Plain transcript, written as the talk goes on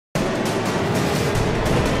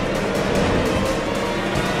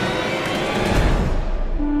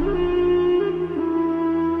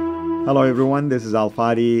Hello everyone, this is Al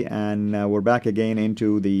Fadi, and we're back again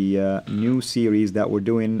into the new series that we're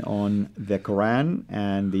doing on the Quran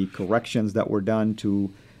and the corrections that were done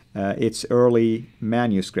to its early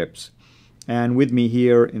manuscripts. And with me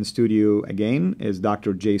here in studio again is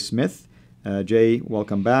Dr. Jay Smith. Jay,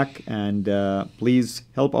 welcome back, and please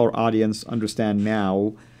help our audience understand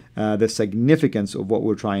now the significance of what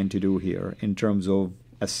we're trying to do here in terms of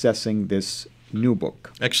assessing this new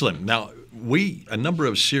book. Excellent. Now, a number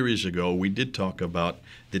of series ago, we did talk about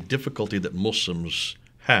the difficulty that Muslims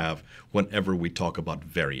have whenever we talk about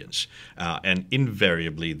variance. And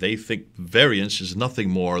invariably, they think variance is nothing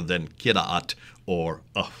more than qira'at or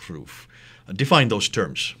ahruf. Define those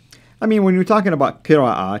terms. I mean, when you're talking about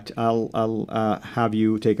qira'at, I'll have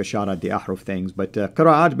you take a shot at the ahruf things. But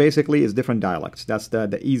qira'at basically is different dialects. That's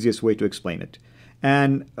the easiest way to explain it.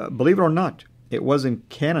 And believe it or not, it wasn't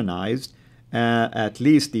canonized. At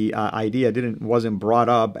least the idea wasn't brought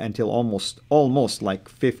up until almost like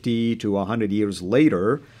 50 to 100 years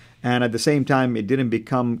later, and at the same time it didn't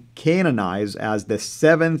become canonized as the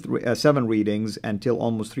seven readings until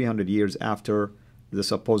almost 300 years after the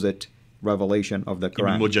supposed revelation of the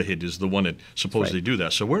Quran. Mujahid is the one that supposedly do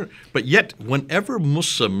that. But yet, whenever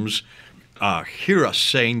Muslims hear us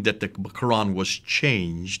saying that the Quran was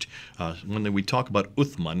changed, when we talk about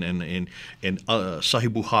Uthman in Sahih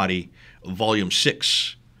Bukhari, Volume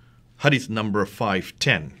 6, Hadith number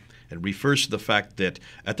 510. It refers to the fact that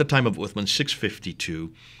at the time of Uthman,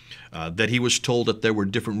 652, that he was told that there were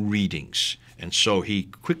different readings. And so he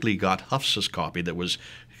quickly got Hafsa's copy that was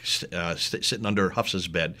sitting under Hafsa's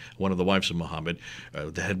bed, one of the wives of Muhammad,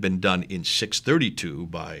 that had been done in 632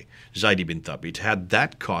 by Zayd ibn Thabit, had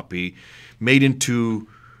that copy made into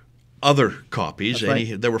other copies. Right.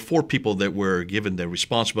 And there were four people that were given the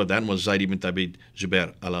responsibility. That was Zayd ibn Thabit,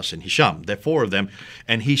 Zubair, Alas, and Hisham. There are four of them.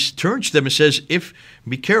 And he turns to them and says,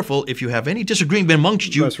 be careful, if you have any disagreement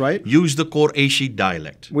amongst you, that's right, use the Quraishi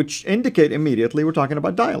dialect. Which indicate immediately we're talking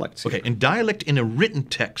about dialects. Okay, and dialect in a written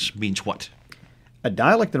text means what? A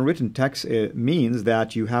dialect in a written text means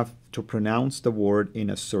that you have to pronounce the word in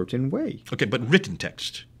a certain way. Okay, but written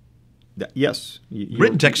text? Yes.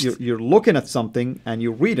 Written text. You're looking at something and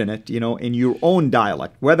you're reading it, in your own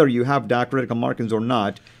dialect. Whether you have diacritical markings or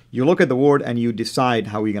not, you look at the word and you decide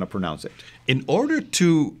how you're going to pronounce it. In order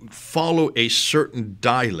to follow a certain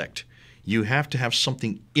dialect, you have to have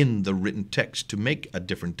something in the written text to make a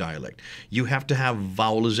different dialect. You have to have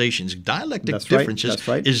vowelizations. Dialectic differences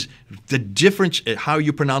is the difference in how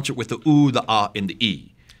you pronounce it with the u, the ah, and the e.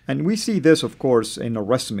 And we see this, of course, in the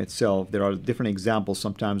Rasm itself. There are different examples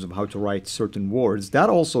sometimes of how to write certain words. That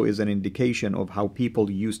also is an indication of how people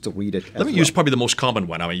used to read it. Let me use probably the most common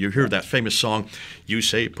one. I mean, you hear that famous song, you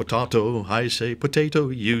say potato, I say potato,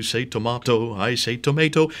 you say tomato, I say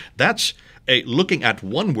tomato. That's looking at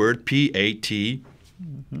one word, P-A-T-O-T-O,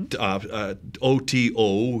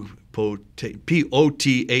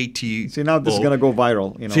 P-O-T-A-T-O. See, now this is going to go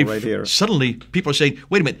viral, right here. Suddenly, people are saying,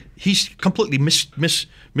 wait a minute, he's completely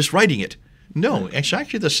miswriting it. No, it's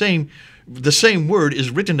actually the same word is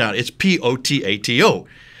written down. It's P-O-T-A-T-O.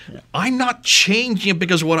 Yeah. I'm not changing it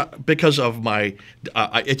because of my.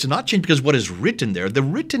 It's not changed because what is written there. The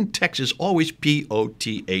written text is always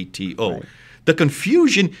P-O-T-A-T-O. Right. The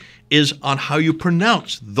confusion is on how you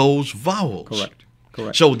pronounce those vowels.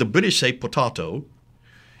 Correct. So the British say potato.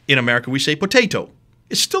 In America, we say potato.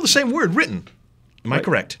 It's still the same word written. Am I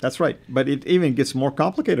correct? That's right. But it even gets more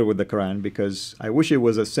complicated with the Quran, because I wish it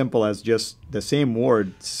was as simple as just the same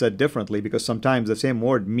word said differently, because sometimes the same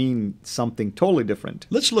word means something totally different.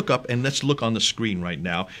 Let's look up and let's look on the screen right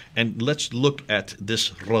now, and let's look at this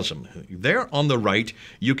Rasm. There on the right,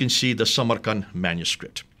 you can see the Samarkand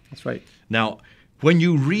manuscript. That's right. Now, when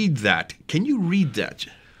you read that, can you read that?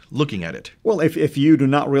 Looking at it? Well, if you do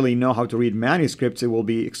not really know how to read manuscripts, it will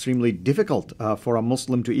be extremely difficult for a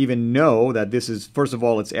Muslim to even know that this is, first of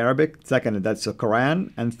all, it's Arabic, second, that's a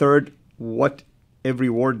Quran, and third, what every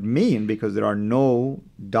word mean, because there are no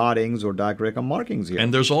dottings or diacritical markings here.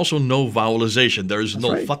 And there's also no vowelization. There's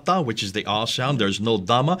no fatha, which is the ah sound. There's no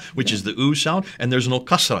dhamma, which is the u sound. And there's no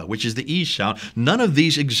kasra, which is the e sound. None of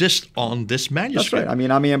these exist on this manuscript. That's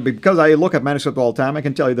right. I mean, because I look at manuscript all the time, I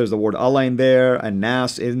can tell you there's the word Allah in there, and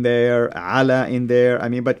nas in there, ala in there. I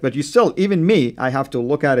mean, but you still, even me, I have to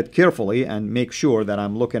look at it carefully and make sure that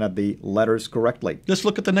I'm looking at the letters correctly. Let's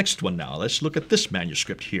look at the next one now. Let's look at this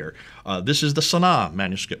manuscript here. This is the Sana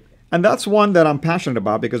manuscript. And that's one that I'm passionate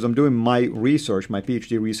about because I'm doing my research, my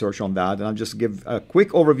PhD research on that. And I'll just give a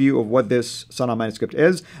quick overview of what this Sana manuscript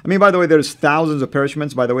is. I mean, by the way, there's thousands of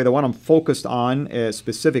parchments. By the way, the one I'm focused on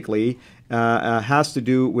specifically has to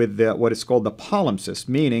do with what is called the palimpsest,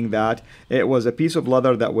 meaning that it was a piece of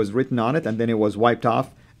leather that was written on it and then it was wiped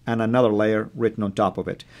off, and another layer written on top of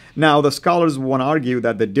it. Now, the scholars want to argue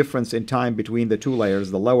that the difference in time between the two layers,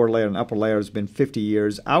 the lower layer and upper layer, has been 50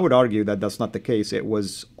 years. I would argue that that's not the case. It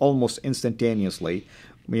was almost instantaneously,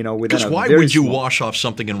 within a Because why very would you small... wash off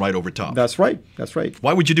something and write over top? That's right. That's right.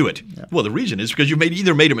 Why would you do it? Yeah. Well, the reason is because you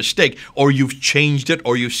either made a mistake or you've changed it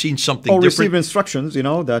or you've seen something Or different. receive instructions,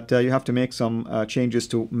 that you have to make some changes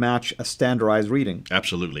to match a standardized reading.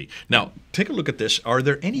 Absolutely. Now, take a look at this. Are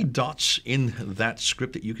there any dots in that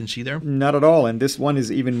script that you can see there? Not at all. And this one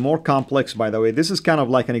is even more complex, by the way. This is kind of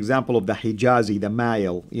like an example of the Hijazi, the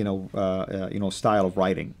Mail, style of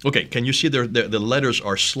writing. Okay. Can you see the letters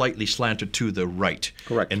are slightly slanted to the right?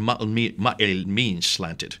 Correct. And ma'il means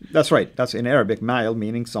slanted. That's right. That's in Arabic, Mail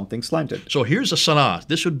meaning something slanted. So here's a sana.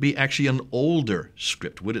 This would be actually an older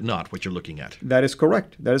script, would it not, what you're looking at? That is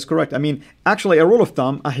correct. That is correct. I mean, actually, a rule of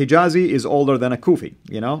thumb, a Hijazi is older than a Kufi,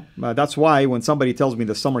 That's why when somebody tells me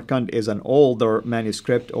the Samarkand is an older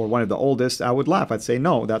manuscript or one of the oldest, I would laugh. I'd say,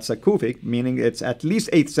 no, that's a Kufi, meaning it's at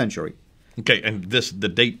least 8th century. Okay, and the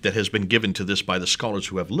date that has been given to this by the scholars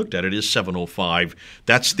who have looked at it is 705.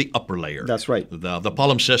 That's the upper layer. That's right. The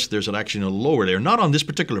palimpsest, there's actually a lower layer, not on this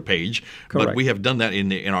particular page, Correct. but we have done that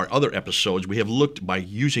in our other episodes. We have looked by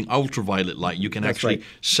using ultraviolet light. You can actually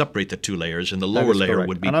separate the two layers, and the lower layer correct.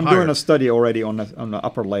 would be And I'm higher. doing a study already on the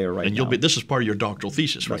upper layer right And now. this is part of your doctoral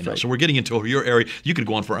thesis right That's now. right. So we're getting into your area. You could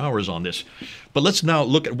go on for hours on this. But let's now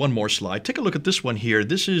look at one more slide. Take a look at this one here.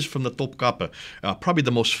 This is from the Topkapi, probably the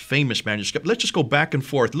most famous manuscript. Let's just go back and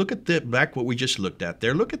forth. Look at what we just looked at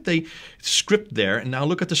there. Look at the script there, and now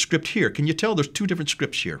look at the script here. Can you tell there's two different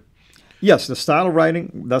scripts here? Yes, the style of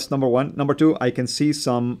writing, that's number one. Number two, I can see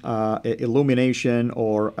some illumination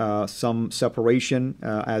or some separation,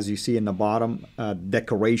 as you see in the bottom,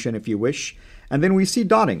 decoration if you wish. And then we see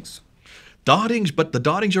dottings. Dottings, but the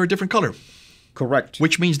dottings are a different color. Correct.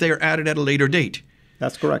 Which means they are added at a later date.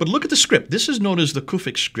 That's correct. But look at the script. This is known as the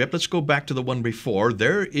Kufic script. Let's go back to the one before.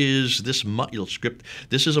 There is this Ma'il script.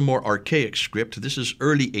 This is a more archaic script. This is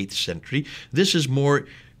early 8th century. This is more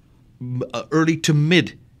early to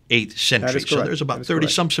mid 8th century. So there's about 30.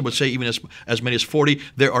 Correct. Some would say even as many as 40.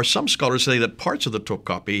 There are some scholars say that parts of the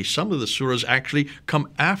Topkapi, some of the surahs actually come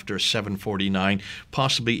after 749,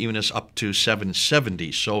 possibly even as up to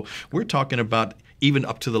 770. So we're talking about even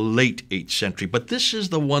up to the late 8th century. But this is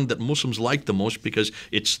the one that Muslims like the most because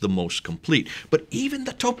it's the most complete. But even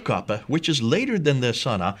the Topkapi, which is later than the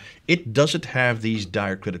Sana, it doesn't have these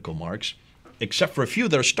diacritical marks, except for a few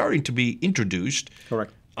that are starting to be introduced.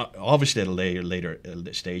 Correct. Obviously at a later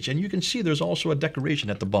stage. And you can see there's also a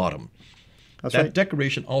decoration at the bottom. That's that right.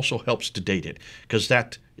 decoration also helps to date it because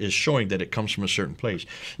that is showing that it comes from a certain place.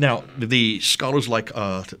 Now, the scholars like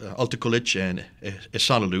Altikulich and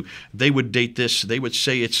Esanalu, they would date this. They would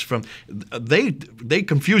say it's from they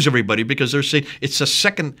confuse everybody because they're saying it's the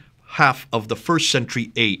second half of the 1st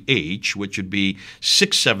century AH, which would be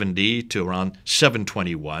 670 to around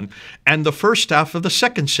 721, and the first half of the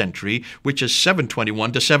 2nd century, which is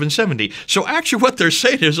 721 to 770. So actually what they're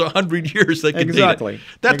saying is 100 years they can Exactly. date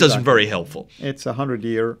it. That doesn't very helpful. It's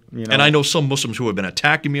 100-year, And I know some Muslims who have been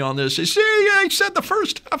attacking me on this. They say, yeah, he said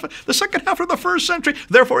the second half of the 1st century,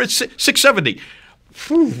 therefore it's 670.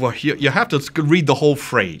 Well, you have to read the whole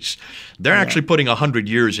phrase. They're actually putting 100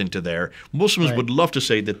 years into there. Muslims would love to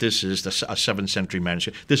say that this is a 7th century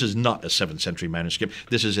manuscript. This is not a 7th century manuscript.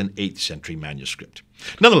 This is an 8th century manuscript.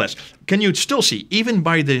 Nonetheless, can you still see, even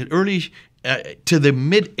by the early to the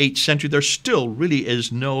mid 8th century, there still really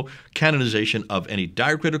is no canonization of any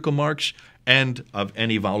diacritical marks and of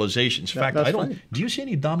any vowelizations. In fact, do you see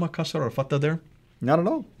any dama, kasra, or fatha there? Not at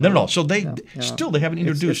all. Not at all. So they haven't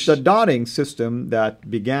introduced. It's the dotting system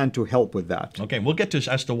that began to help with that. Okay, we'll get to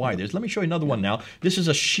as to why there's. Let me show you another one now. This is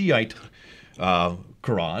a Shiite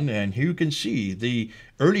Quran, and here you can see the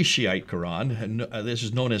early Shiite Quran. This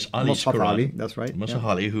is known as Ali's Mus'haf Quran. Ali, that's right. Mus'haf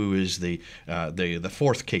Ali, who is the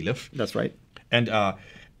 4th caliph. That's right. And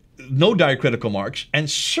no diacritical marks, and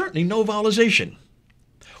certainly no vowelization.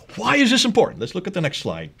 Why is this important? Let's look at the next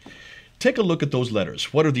slide. Take a look at those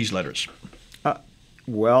letters. What are these letters?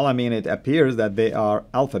 Well, I mean, it appears that they are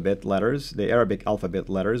alphabet letters, the Arabic alphabet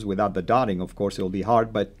letters. Without the dotting, of course, it will be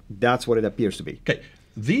hard, but that's what it appears to be. Okay,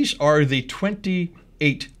 these are the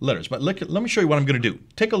 28 letters. But let me show you what I'm going to do.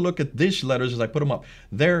 Take a look at these letters as I put them up.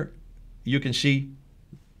 There you can see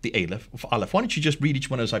the Aleph. Why don't you just read each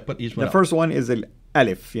one as I put each one up? The first one is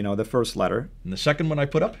Alif, the first letter. And the second one I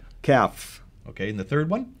put up? Kaf. Okay, and the third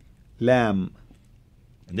one? Lam.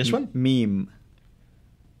 And this one? Mim.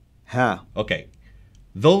 Ha. Okay.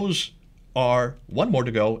 Those are one more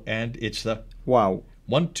to go, and it's the Wow.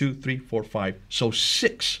 1, 2, 3, 4, 5. So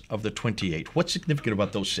 6 of the 28. What's significant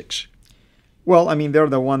about those 6? Well, I mean, they're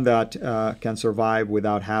the one that can survive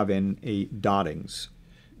without having a dottings.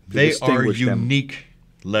 They are unique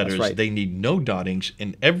letters. That's right. They need no dottings.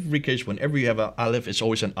 In every case, whenever you have an alif, it's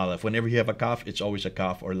always an alif. Whenever you have a kaf, it's always a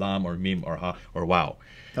kaf, or lam, or mim, or ha, or wow.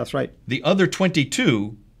 That's right. The other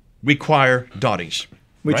 22 require dottings.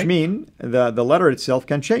 Which right? mean the letter itself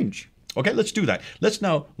can change. Okay, let's do that. Let's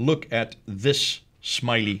now look at this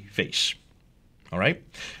smiley face. All right?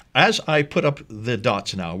 As I put up the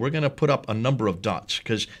dots now, we're going to put up a number of dots,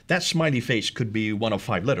 because that smiley face could be one of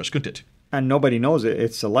 5 letters, couldn't it? And nobody knows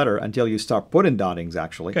it's a letter until you start putting dottings,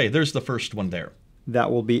 actually. Okay, there's the first one there.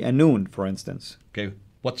 That will be a noon, for instance. Okay,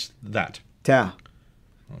 what's that? Ta.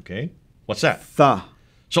 Okay, what's that? Tha.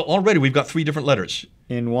 So already we've got 3 different letters.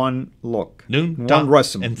 In one look. Noon, one ta,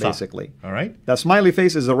 rasm, and tha. basically. All right. The smiley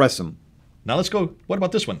face is a rasm. Now let's go. What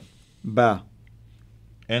about this one? Ba.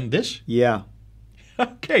 And this? Yeah.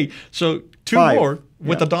 Okay, so 2 5. more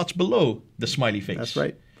with Yeah. the dots below the smiley face. That's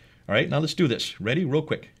right. All right, now let's do this. Ready? Real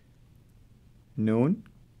quick. Noon.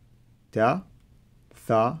 Ta.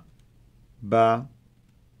 Tha. Ba.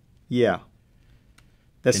 Yeah.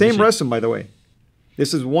 The Can you same see? rasm, by the way.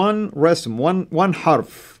 This is one rasm, one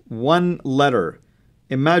harf, one letter.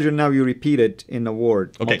 Imagine now you repeat it in a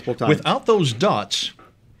word multiple times. Without those dots,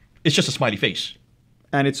 it's just a smiley face.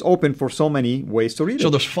 And it's open for so many ways to read So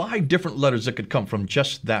it. there's 5 different letters that could come from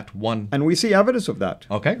just that one. And we see evidence of that.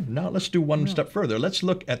 Okay, now let's do one step further. Let's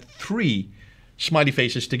look at 3 smiley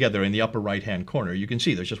faces together in the upper right-hand corner. You can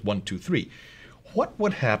see there's just 1, 2, 3. What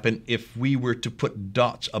would happen if we were to put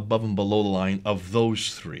dots above and below the line of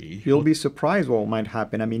those 3? You'll be surprised what might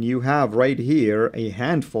happen. I mean, you have right here a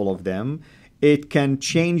handful of them. It can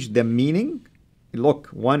change the meaning. Look,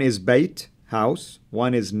 one is Bait, house.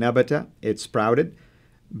 One is Nabata, it sprouted.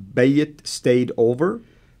 Bayit, stayed over.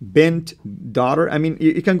 Bint, daughter. I mean,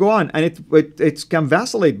 it can go on, and it can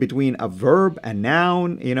vacillate between a verb, a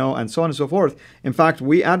noun, and so on and so forth. In fact,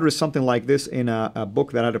 we addressed something like this in a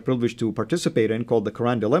book that I had the privilege to participate in called The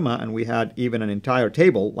Quran Dilemma, and we had even an entire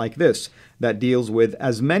table like this that deals with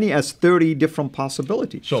as many as 30 different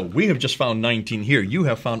possibilities. So we have just found 19 here. You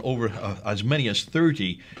have found over as many as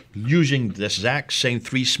 30 using the exact same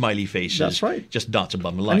 3 smiley faces. That's right. Just dots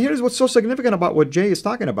above the line. And here's what's so significant about what Jay is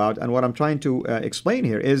talking about, and what I'm trying to explain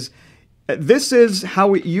here is this is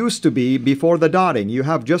how it used to be before the dotting. You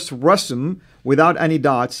have just rasm without any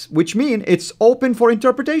dots, which mean it's open for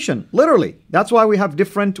interpretation, literally. That's why we have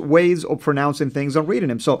different ways of pronouncing things and reading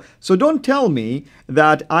them. So don't tell me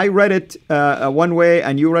that I read it one way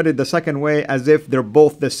and you read it the second way as if they're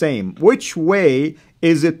both the same. Which way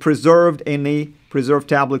is it preserved in the preserved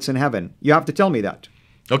tablets in heaven? You have to tell me that.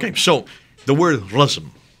 Okay, so the word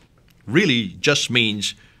rasm really just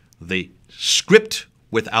means the script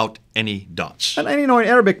without any dots. And in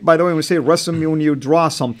Arabic, by the way, we say rasm when you draw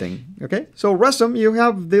something. Okay? So rasm, you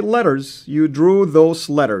have the letters. You drew those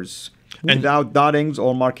letters without dottings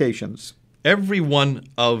or markations. Every one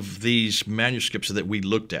of these manuscripts that we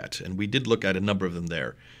looked at, and we did look at a number of them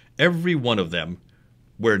there, every one of them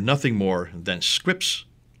were nothing more than scripts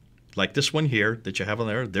like this one here that you have on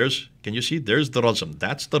there. Can you see? There's the rasm.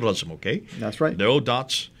 That's the rasm, okay? That's right. No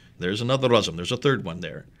dots. There's another rasm. There's a third one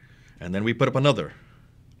there. And then we put up another,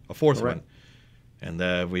 a fourth one.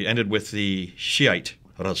 And we ended with the Shiite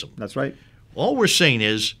rasm. That's right. All we're saying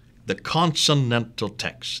is the consonantal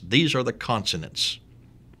text. These are the consonants.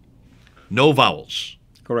 No vowels.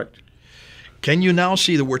 Correct. Can you now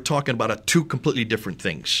see that we're talking about 2 completely different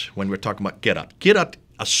things when we're talking about Qirat? Qirat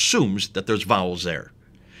assumes that there's vowels there.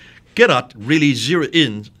 Qirat really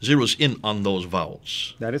zeroes in on those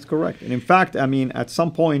vowels. That is correct. And in fact, I mean, at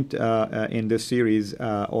some point in this series,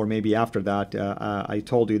 or maybe after that, I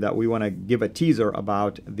told you that we want to give a teaser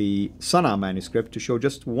about the Sana manuscript to show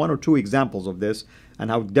just 1 or 2 examples of this and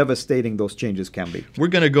how devastating those changes can be. We're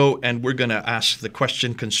going to go and we're going to ask the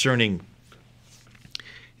question concerning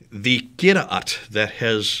the Qira'at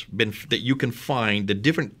that you can find, the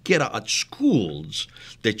different Qira'at schools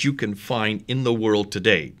that you can find in the world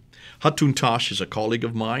today. Hatun Tash is a colleague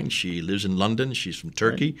of mine. She lives in London. She's from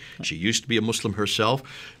Turkey. Right. She used to be a Muslim herself.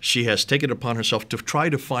 She has taken it upon herself to try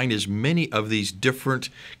to find as many of these different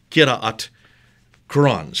Qira'at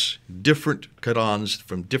Qurans, different Qurans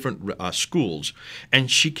from different schools. And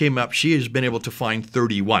she has been able to find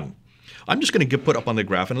 31. I'm just going to put up on the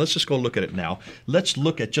graph, and let's just go look at it now. Let's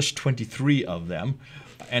look at just 23 of them.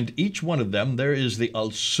 And each one of them, there is the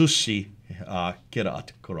Al-Susi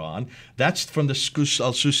Qiraat Quran. That's from the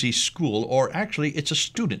Al-Susi school, or actually it's a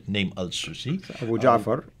student named Al-Susi. Abu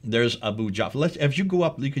Ja'far. There's Abu Ja'far. If you go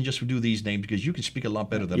up, you can just do these names because you can speak a lot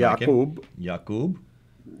better than I can. Yaqub.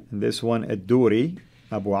 And this one الدوري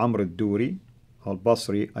أبو عمرو الدوري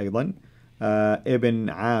البصري أيضا ابن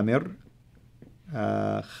عامر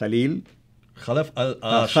خليل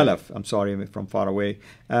Khalaf, I'm sorry, from far away.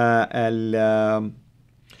 Al-Layth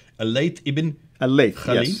ibn Al-Layth,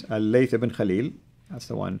 Khalil. yes. Al-Layth ibn Khalil. That's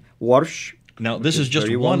the one. Warsh. Now, this is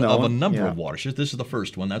just one of a number of warshes. This is the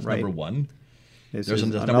first one. That's number one. There's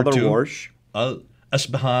number another two. warsh.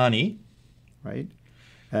 Al-Asbahani. Right.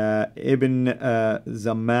 Ibn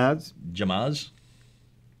Zammaz. Jamaz.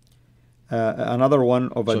 Another one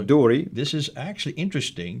of a Duri. This is actually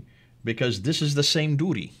interesting because this is the same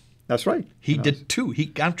Duri. That's right. He did two. He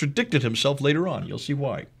contradicted himself later on. You'll see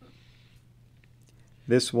why.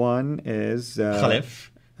 This one is Khalaf.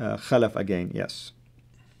 Khalaf again, yes.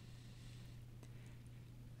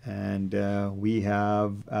 And we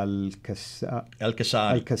have Al-Kasari.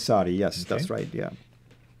 Al-Kasari, yes, Okay. that's right, yeah.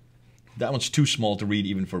 That one's too small to read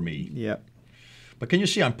even for me. Yeah. But can you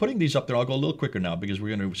see, I'm putting these up there. I'll go a little quicker now because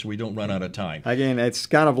so we don't run out of time. Again, it's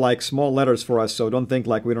kind of like small letters for us, so don't think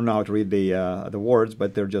like we don't know how to read the words,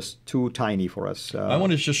 but they're just too tiny for us. I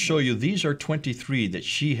want to just show you, these are 23 that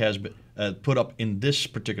she has put up in this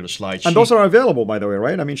particular slide. And those are available, by the way,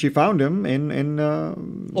 right? I mean, she found them in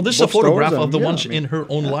well, this is a photograph of the ones in her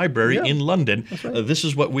own library in London. Right. This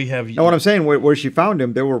is what we have. And what I'm saying, where she found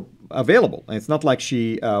them, they were available. It's not like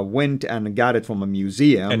she went and got it from a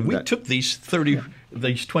museum. And we took these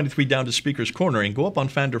 23 down to Speaker's Corner and go up on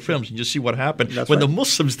Fander Films and just see what happened. When the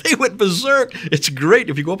Muslims, they went berserk. It's great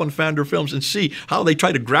if you go up on Fander Films and see how they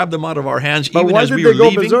try to grab them out of our hands but even why as did we they were go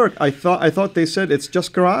leaving. berserk? I thought they said it's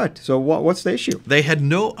just Qur'an. So what's the issue? They had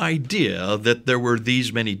no idea that there were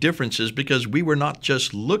these many differences because we were not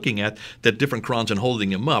just looking at the different Qurans and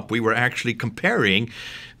holding them up. We were actually comparing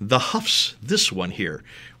the Hafs, this one here,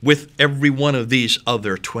 with every one of these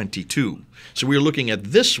other 22. So we were looking at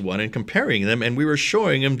this one and comparing them, and we were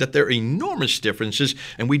showing them that there are enormous differences,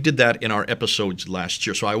 and we did that in our episodes last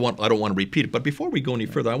year. So I don't want to repeat it. But before we go any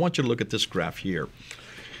further, I want you to look at this graph here.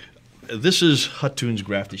 This is Hatun's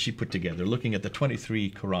graph that she put together, looking at the 23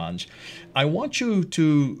 Qurans. I want you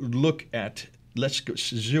to look at, let's go,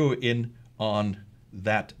 zero in on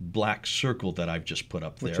that black circle that I've just put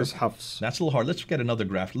up there. Which is Hafs. That's a little hard. Let's get another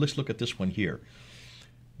graph. Let's look at this one here.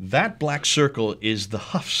 That black circle is the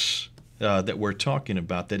Hafs that we're talking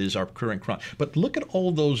about, that is our current Quran. But look at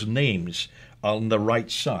all those names on the right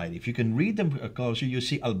side. If you can read them closer, you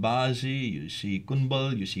see Al-Bazi, you see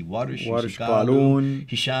Kunbal, you see Warish, you see Qalun,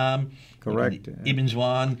 Hisham, correct, Ibn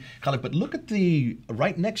Zwan, Khalid. But look at the,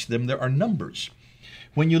 right next to them, there are numbers.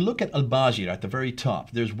 When you look at Al-Bazir at the very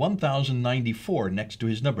top, there's 1,094 next to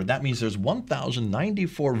his number. That means there's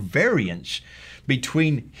 1,094 variants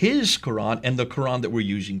between his Quran and the Quran that we're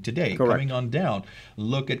using today. Correct. Coming on down,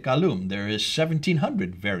 look at Qalum. There is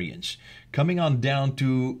 1,700 variants. Coming on down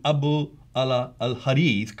to Abu Ala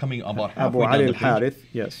al-Harith, coming about halfway down the page. Abu Ali al-Harith,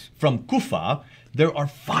 yes. From Kufa, there are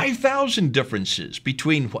 5,000 differences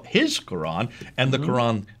between his Quran and the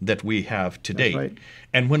Quran that we have today. That's right.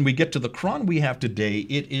 And when we get to the Quran we have today,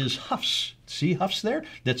 it is Hafs. See Hafs there?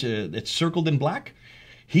 It's circled in black.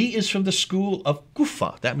 He is from the school of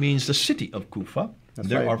Kufa. That means the city of Kufa. That's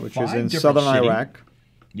there right, are which 5 is in different southern cities. Iraq.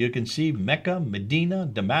 You can see Mecca, Medina,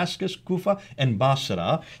 Damascus, Kufa, and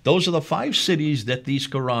Basra. Those are the 5 cities that these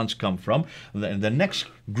Qurans come from. The next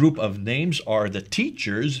group of names are the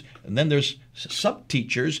teachers, and then there's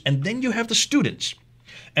sub-teachers, and then you have the students.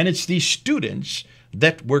 And it's these students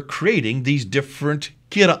that were creating these different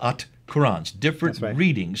Qira'at Qurans, different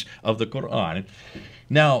readings of the Quran.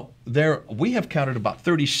 Now, we have counted about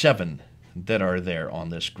 37 that are there on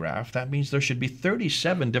this graph. That means there should be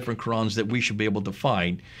 37 different Qurans that we should be able to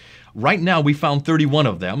find. Right now, we found 31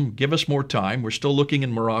 of them. Give us more time. We're still looking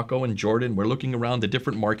in Morocco and Jordan. We're looking around the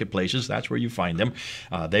different marketplaces. That's where you find them.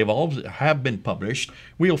 They've all have been published.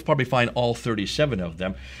 We'll probably find all 37 of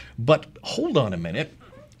them. But hold on a minute.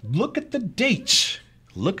 Look at the dates.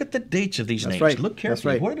 Look at the dates of these names. Right. Look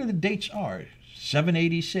carefully. Right. What are the dates are?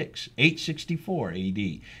 786, 864 AD,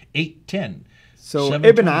 810. So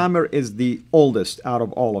Ibn Amr is the oldest out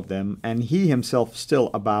of all of them, and he himself still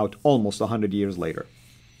about almost 100 years later.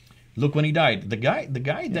 Look when he died. The guy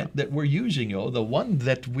that we're using, the one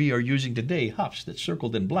that we are using today, Hafs, that's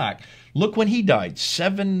circled in black, look when he died,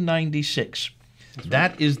 796.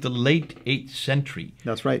 That is the late 8th century.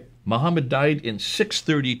 That's right. Muhammad died in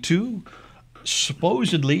 632.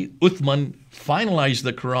 supposedly Uthman finalized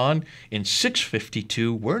the Quran in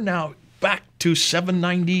 652. We're now back to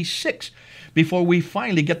 796 before we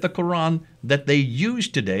finally get the Quran that they use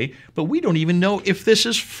today. But we don't even know if this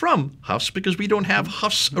is from Hafs because we don't have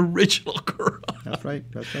Hafs' original Quran. That's right.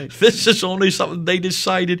 That's right. This is only something they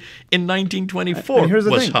decided in 1924 and here's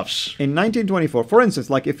the was thing. Hafs. In 1924, for instance,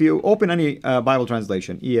 like if you open any Bible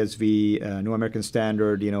translation, ESV, New American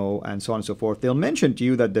Standard, and so on and so forth, they'll mention to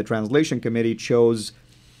you that the translation committee chose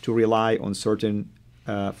to rely on certain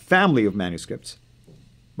family of manuscripts.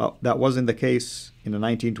 But that wasn't the case in the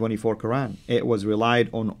 1924 Quran. It was relied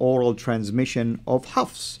on oral transmission of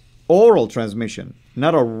Hafs. Oral transmission,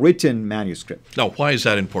 not a written manuscript. Now, why is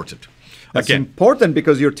that important? That's Again, important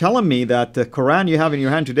because you're telling me that the Quran you have in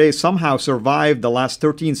your hand today somehow survived the last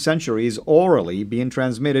 13 centuries orally being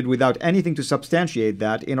transmitted without anything to substantiate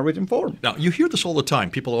that in a written form. now, you hear this all the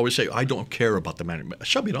time. People always say, I don't care about the manuscript.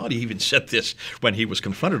 Shabiradi even said this when he was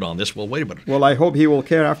confronted on this. Well, wait a minute. Well, I hope he will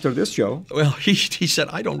care after this show. Well, he said,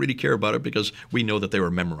 I don't really care about it because we know that they were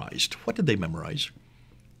memorized. What did they memorize?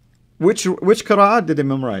 Which Qur'an did they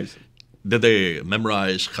memorize? Did they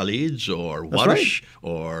memorize Khalid's or That's Warsh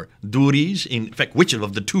or Duri's? In fact, which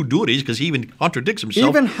of the two Duri's? Because he even contradicts himself.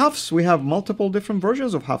 Even Hafs, we have multiple different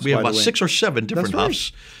versions of Hafs, we have by the about way. 6 or 7 different That's right.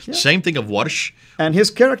 Hafs. Yeah. Same thing of Warsh. And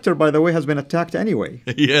his character, by the way, has been attacked anyway.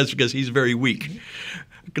 Yes, because he's very weak.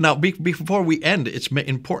 Now, before we end, it's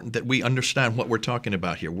important that we understand what we're talking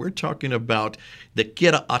about here. We're talking about the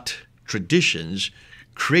Qira'at traditions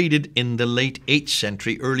created in the late 8th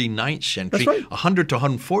century, early 9th century, That's right. 100 to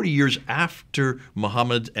 140 years after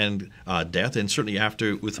Muhammad and death, and certainly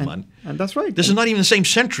after Uthman. And that's right. This is not even the same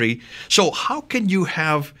century. So how can you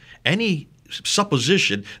have any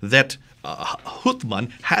supposition that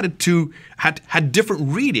Uthman had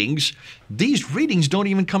different readings? These readings don't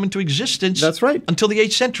even come into existence. That's right. Until the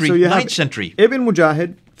 8th century, So you 9th have century. Ibn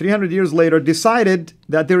Mujahid, 300 years later, decided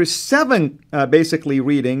that there is 7 basically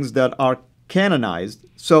readings that are canonized.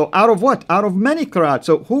 So out of what? Out of many qira'at.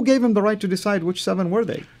 So who gave him the right to decide which 7 were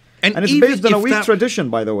they? And it's even based on a if weak that- tradition,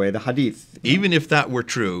 by the way, the hadith. Even if that were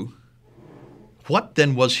true, what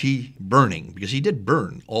then was he burning? Because he did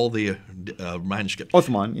burn all the manuscripts.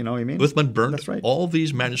 Uthman, you know what I mean? Uthman burned That's right. all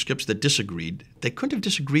these manuscripts that disagreed. They couldn't have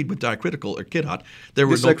disagreed with diacritical or Qira'at. There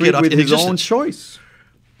were no Disagreed Qira'at with in his own existence. choice.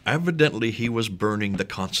 Evidently, he was burning the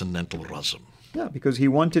consonantal Rasm. Yeah, because he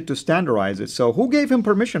wanted to standardize it. So who gave him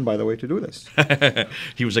permission, by the way, to do this?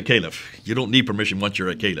 He was a caliph. You don't need permission once you're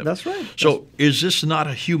a caliph. That's right. So is this not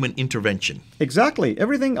a human intervention? Exactly.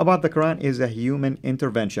 Everything about the Quran is a human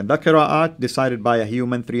intervention. The Qira'at decided by a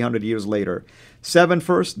human 300 years later. 7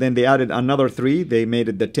 first, then they added another 3, they made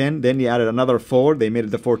it the 10, then they added another 4, they made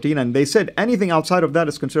it the 14, and they said anything outside of that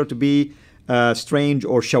is considered to be strange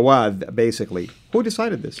or shawad, basically. Who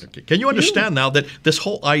decided this? Okay. Can you understand now that this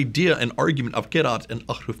whole idea and argument of Qira'at and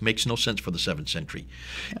Ahruf makes no sense for the 7th century?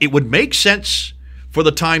 It would make sense for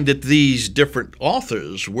the time that these different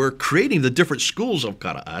authors were creating the different schools of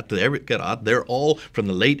Qira'at. They're all from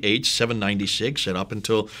the late 8th, 796, and up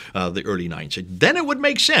until the early 9th. Then it would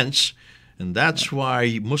make sense, and that's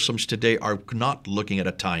why Muslims today are not looking at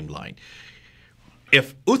a timeline.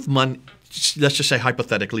 If Uthman, let's just say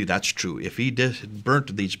hypothetically that's true, if he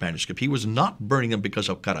burnt these manuscripts, he was not burning them because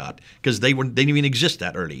of Qira'at, because they didn't even exist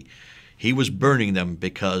that early. He was burning them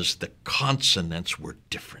because the consonants were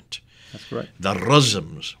different. That's correct. The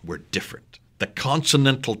rasms were different. The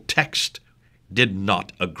consonantal text did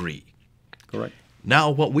not agree. Correct. Now,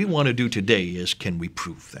 what we want to do today is, can we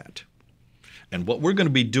prove that? And what we're going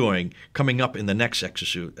to be doing coming up in the next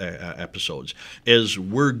episodes is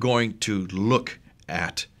we're going to look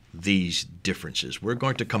at these differences. We're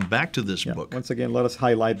going to come back to this book. Once again, let us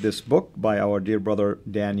highlight this book by our dear brother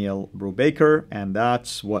Daniel Brubaker, and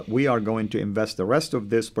that's what we are going to invest the rest of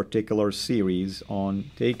this particular series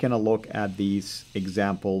on, taking a look at these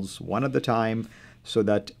examples one at a time so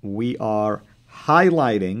that we are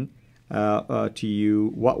highlighting to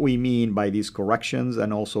you what we mean by these corrections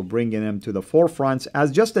and also bringing them to the forefront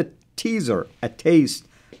as just a teaser, a taste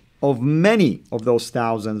of many of those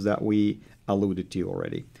thousands that we alluded to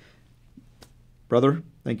already. Brother,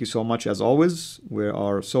 thank you so much as always. We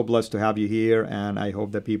are so blessed to have you here, and I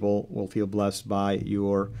hope that people will feel blessed by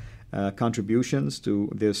your contributions to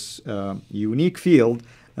this unique field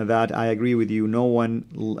that I agree with you, no one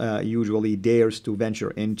usually dares to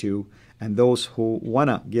venture into, and those who want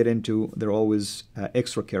to get into, they're always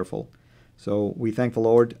extra careful. So we thank the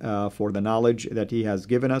Lord for the knowledge that He has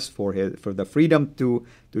given us, for the freedom to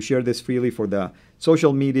share this freely, for the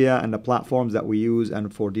social media and the platforms that we use,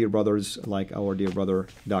 and for dear brothers like our dear brother,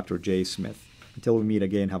 Dr. J. Smith. Until we meet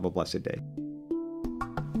again, have a blessed day.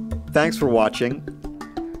 Thanks for watching.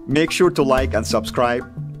 Make sure to like and subscribe.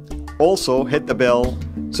 Also, hit the bell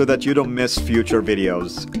so that you don't miss future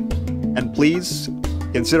videos. And please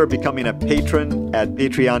consider becoming a patron at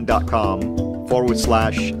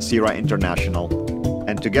patreon.com/Sira International.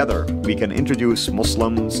 And together we can introduce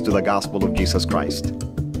Muslims to the gospel of Jesus Christ.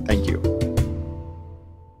 Thank you.